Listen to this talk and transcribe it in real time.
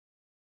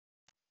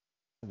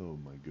Hello,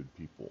 my good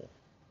people.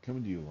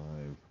 Coming to you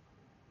live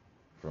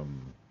from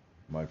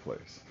my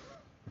place.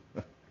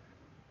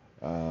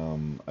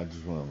 I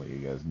just want to let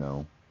you guys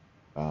know.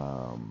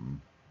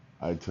 Um,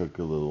 I took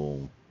a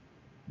little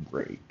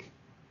break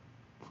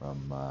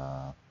from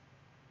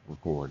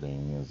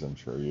recording, as I'm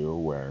sure you're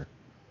aware.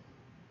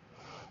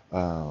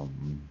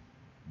 Um,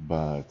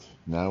 but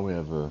now we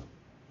have a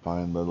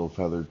fine little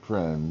feathered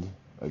friend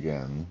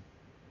again,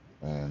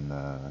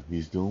 and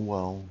he's doing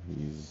well.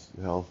 He's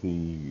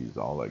healthy. He's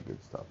all that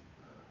good stuff.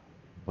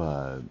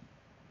 But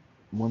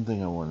one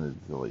thing I wanted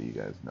to let you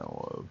guys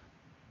know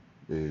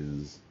of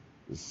is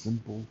the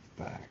simple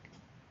fact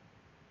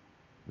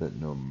that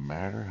no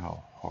matter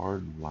how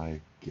hard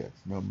life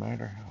gets, no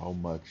matter how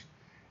much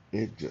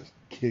it just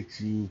kicks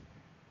you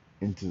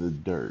into the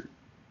dirt,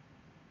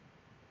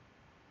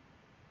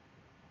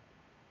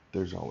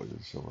 there's always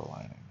a silver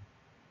lining.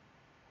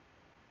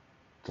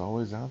 It's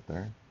always out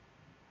there.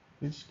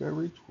 You just gotta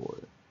reach for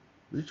it.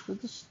 Reach for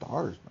the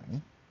stars,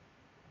 man.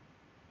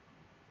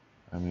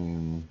 I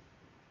mean,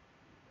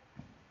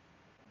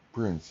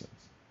 for instance,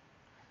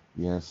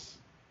 yes,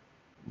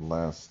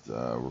 last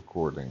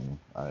recording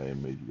I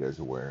made you guys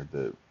aware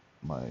that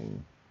my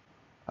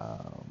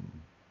um,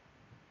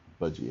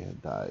 budgie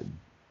had died.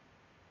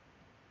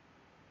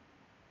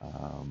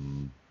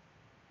 Um,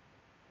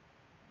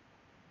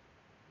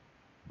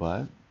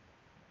 but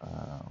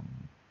um,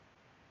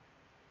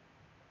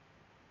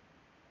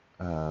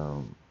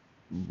 Um,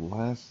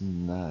 last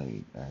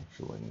night,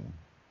 actually,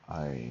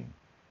 I,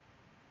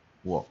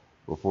 well,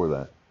 before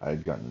that, I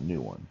had gotten a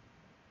new one.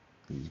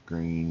 He's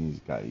green,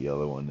 he's got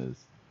yellow on his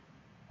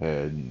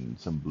head and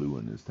some blue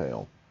in his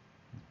tail.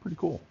 Pretty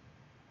cool.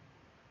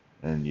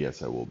 And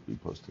yes, I will be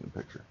posting a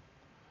picture.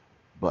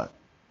 But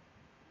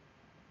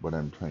what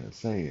I'm trying to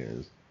say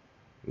is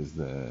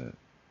that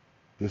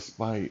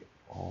despite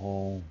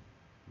all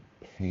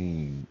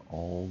pain,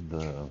 all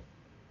the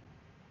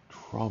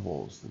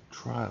troubles, the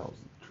trials,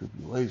 the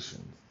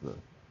tribulations,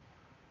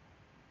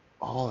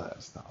 all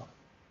that stuff,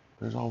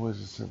 there's always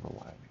a silver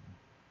lining.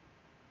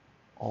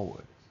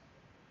 Always.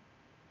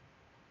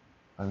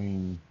 I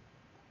mean,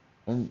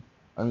 And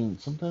I mean,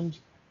 sometimes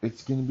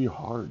it's going to be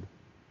hard,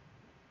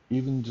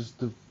 even just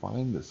to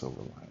find the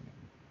silver lining.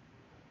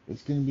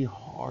 It's going to be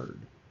hard.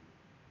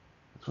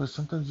 That's why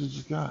sometimes you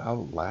just got to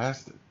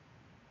outlast it.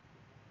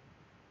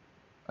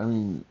 I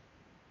mean,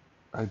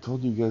 I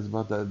told you guys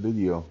about that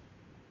video,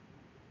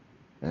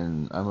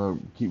 and I'm going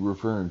to keep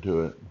referring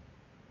to it.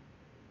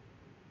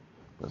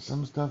 But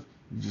some stuff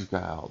you just got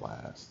to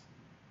outlast.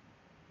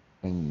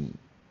 And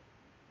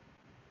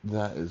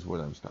that is what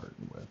I'm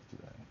starting with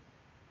today.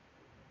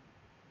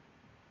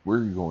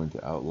 We're going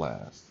to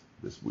outlast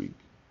this week.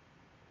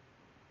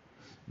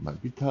 It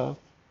might be tough,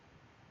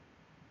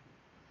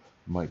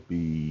 might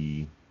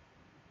be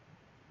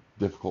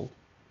difficult,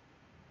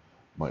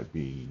 might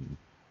be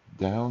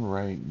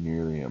downright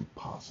nearly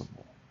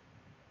impossible.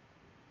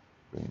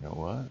 But you know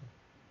what?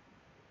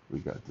 We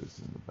got this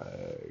in the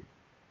bag.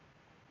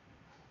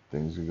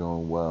 Things are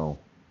going well.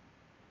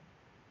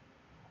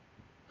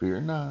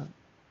 Fear not,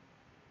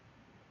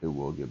 it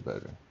will get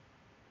better.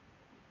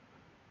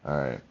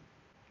 Alright,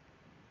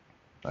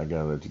 I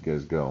gotta let you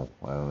guys go.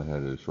 I only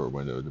had a short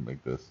window to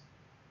make this.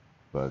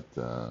 But,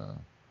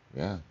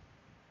 yeah,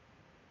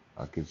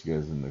 I'll catch you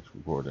guys in the next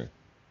recording.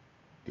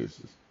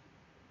 Deuces.